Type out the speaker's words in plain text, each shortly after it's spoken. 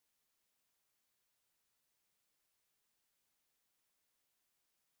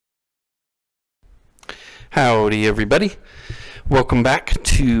Howdy everybody, welcome back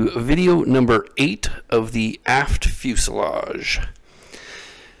to video number 8 of the Aft Fuselage.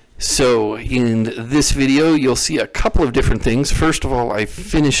 So in this video you'll see a couple of different things. First of all, I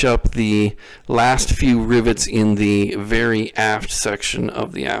finish up the last few rivets in the very aft section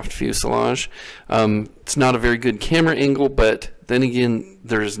of the aft fuselage. It's not a very good camera angle, but then again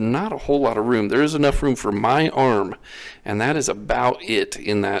there's not a whole lot of room. There is enough room for my arm, and that is about it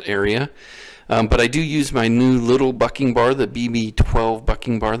in that area. But I do use my new little bucking bar, the BB12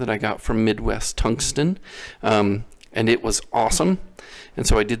 bucking bar that I got from Midwest Tungsten, and it was awesome. And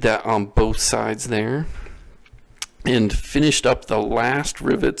so I did that on both sides there and finished up the last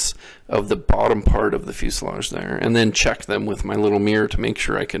rivets of the bottom part of the fuselage there, and then checked them with my little mirror to make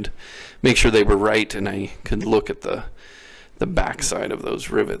sure they were right and I could look at the back side of those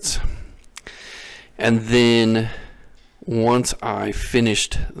rivets. And then once I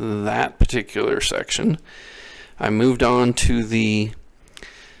finished that particular section, I moved on to the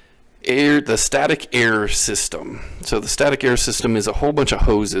static air system. So the static air system is a whole bunch of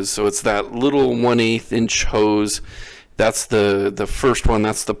hoses. So it's that little 1/8 inch hose. That's the first one.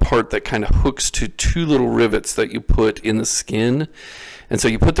 That's the part that kind of hooks to two little rivets that you put in the skin. And so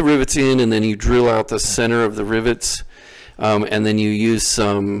you put the rivets in, and then you drill out the center of the rivets, and then you use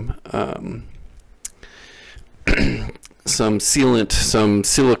some sealant, some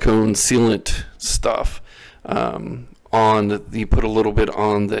silicone sealant stuff you put a little bit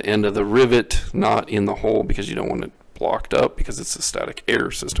on the end of the rivet, not in the hole because you don't want it blocked up, because it's a static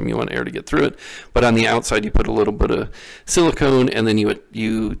air system. You want air to get through it. But on the outside you put a little bit of silicone, and then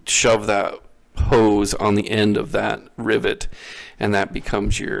you shove that hose on the end of that rivet, and that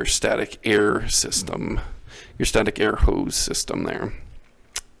becomes your static air system, your static air hose system there.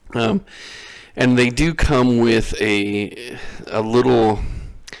 And they do come with a little,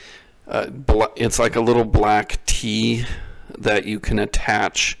 it's like a little black T that you can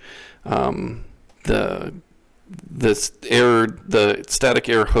attach the static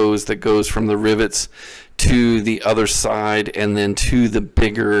air hose that goes from the rivets to the other side, and then to the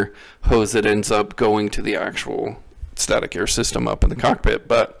bigger hose that ends up going to the actual static air system up in the cockpit.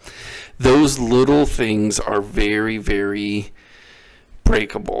 But those little things are very, very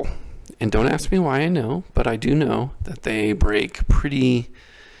breakable. And don't ask me why I know, but I do know that they break pretty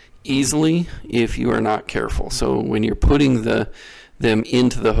easily if you are not careful. So when you're putting them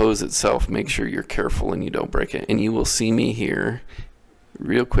into the hose itself, make sure you're careful and you don't break it. And you will see me here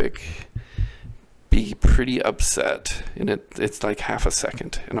real quick be pretty upset, and it's like half a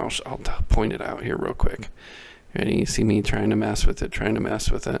second, and I'll point it out here real quick. Ready? You see me trying to mess with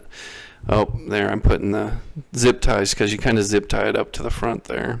it. Oh, there, I'm putting the zip ties, because you kind of zip tie it up to the front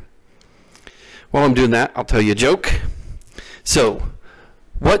there. While I'm doing that, I'll tell you a joke. So,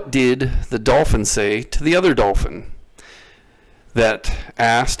 what did the dolphin say to the other dolphin that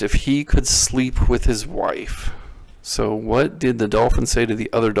asked if he could sleep with his wife? So, what did the dolphin say to the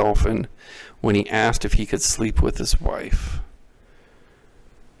other dolphin when he asked if he could sleep with his wife?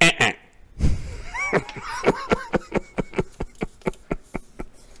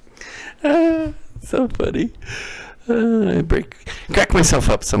 So funny. I crack myself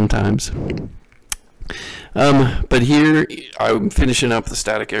up sometimes. But here I'm finishing up the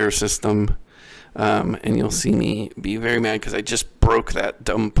static air system, and you'll see me be very mad because I just broke that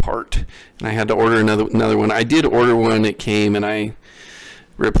dumb part, and I had to order another one. I did order one, it came, and I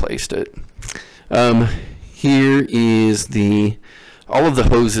replaced it. Here is all of the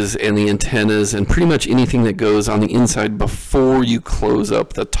hoses and the antennas and pretty much anything that goes on the inside before you close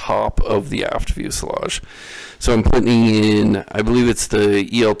up the top of the aft fuselage. So I'm putting in, I believe it's the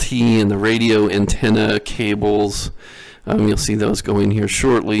ELT and the radio antenna cables. You'll see those go in here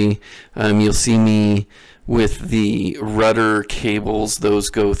shortly. You'll see me with the rudder cables. Those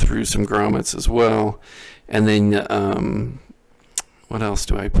go through some grommets as well. And then what else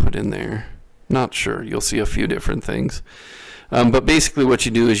do I put in there? Not sure. You'll see a few different things. But basically what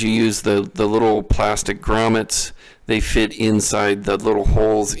you do is you use the little plastic grommets. They fit inside the little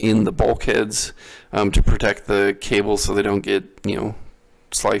holes in the bulkheads to protect the cables so they don't get,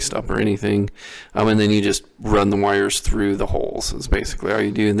 sliced up or anything. And then you just run the wires through the holes is basically all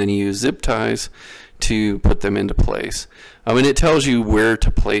you do. And then you use zip ties to put them into place. And it tells you where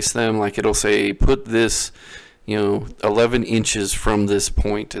to place them. Like it'll say, put this 11 inches from this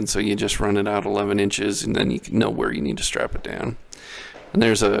point, and so you just run it out 11 inches, and then you can know where you need to strap it down. And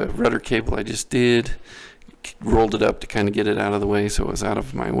there's a rudder cable I just did, rolled it up to kind of get it out of the way so it was out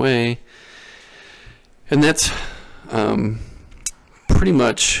of my way. And that's pretty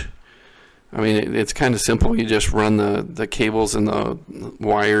much I mean, it's kind of simple. You just run the cables and the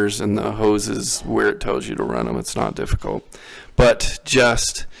wires and the hoses where it tells you to run them. It's not difficult. But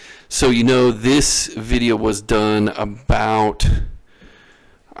just so you know, this video was done about,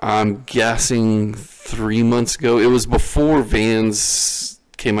 I'm guessing, 3 months ago. It was before Vans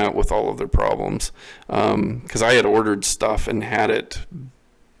came out with all of their problems, because I had ordered stuff and had it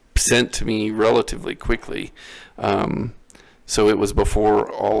sent to me relatively quickly. So it was before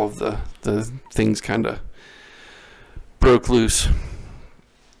all of the things kind of broke loose.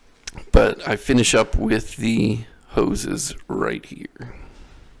 But I finish up with the hoses right here.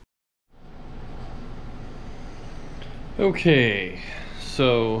 Okay,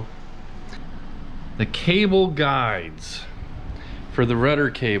 so the cable guides for the rudder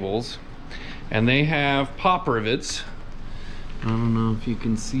cables, and they have pop rivets. I don't know if you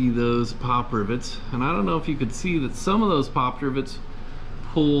can see those pop rivets, and I don't know if you could see that some of those pop rivets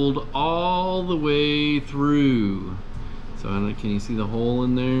pulled all the way through. So I don't know, can you see the hole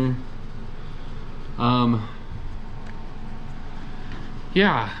in there?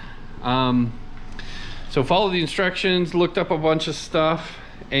 So followed the instructions, looked up a bunch of stuff,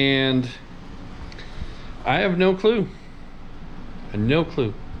 and I have no clue. No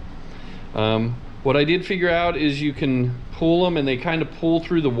clue. What I did figure out is you can pull them, and they kind of pull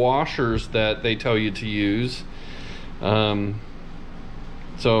through the washers that they tell you to use. So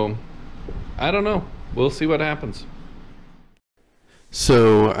I don't know. We'll see what happens.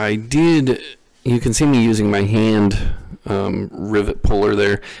 So I did, you can see me using my hand rivet puller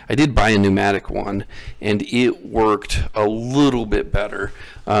there. I did buy a pneumatic one, and it worked a little bit better,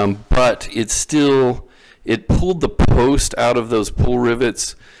 but it pulled the post out of those pull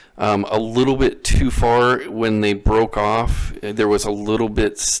rivets a little bit too far. When they broke off, there was a little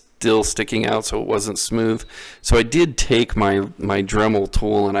bit still sticking out, so it wasn't smooth. So I did take my Dremel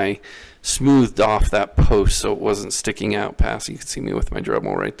tool and I smoothed off that post so it wasn't sticking out past. You can see me with my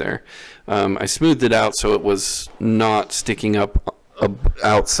Dremel right there. I smoothed it out so it was not sticking up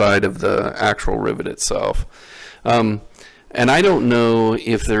outside of the actual rivet itself. And I don't know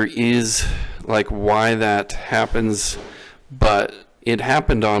if there is, like, why that happens, but it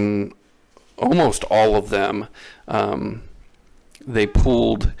happened on almost all of them. They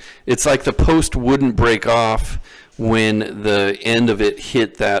pulled, it's like the post wouldn't break off when the end of it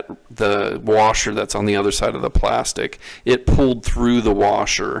hit the washer that's on the other side of the plastic. It pulled through the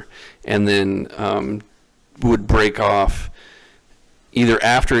washer and then would break off either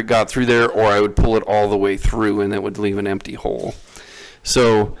after it got through there, or I would pull it all the way through and it would leave an empty hole.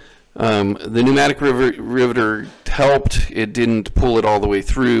 So the pneumatic riveter helped. It didn't pull it all the way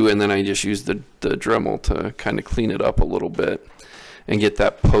through, and then I just used the Dremel to kind of clean it up a little bit and get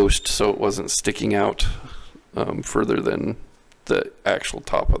that post so it wasn't sticking out further than the actual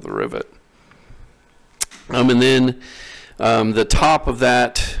top of the rivet. And then the top of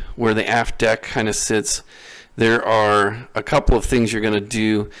that, where the aft deck kind of sits, there are a couple of things you're going to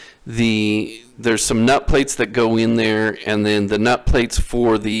do. There's some nut plates that go in there, and then the nut plates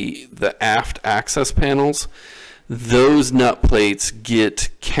for the aft access panels, those nut plates get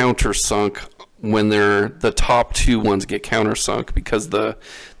countersunk when the top two ones get countersunk, because the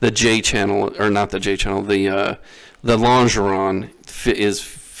J channel, or not the J channel, the longeron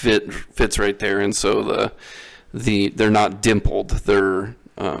fits right there, and so they're not dimpled, they're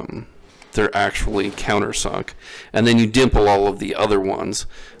actually countersunk. And then you dimple all of the other ones.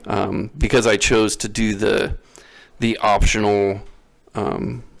 Because I chose to do the optional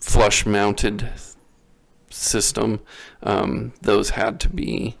flush mounted system, those had to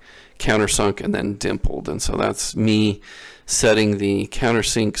be countersunk and then dimpled, and so that's me setting the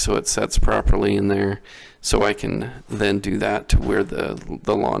countersink so it sets properly in there, so I can then do that to where the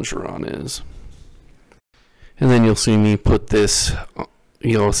longeron is. And then you'll see me put this,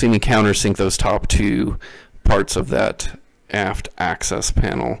 you'll see me countersink those top two parts of that aft access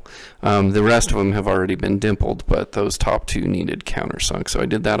panel. The rest of them have already been dimpled, but those top two needed countersunk, so I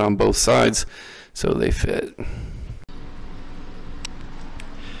did that on both sides so they fit.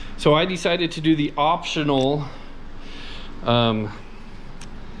 So I decided to do the optional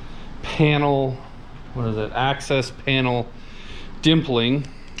panel, what is it, access panel dimpling.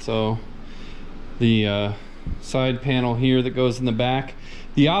 So the side panel here that goes in the back,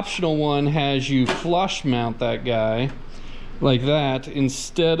 the optional one has you flush mount that guy like that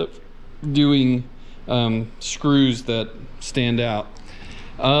instead of doing screws that stand out.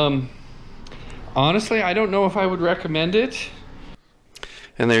 Honestly, I don't know if I would recommend it.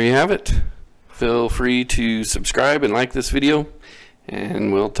 And there you have it. Feel free to subscribe and like this video,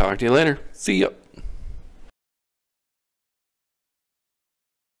 and we'll talk to you later. See ya.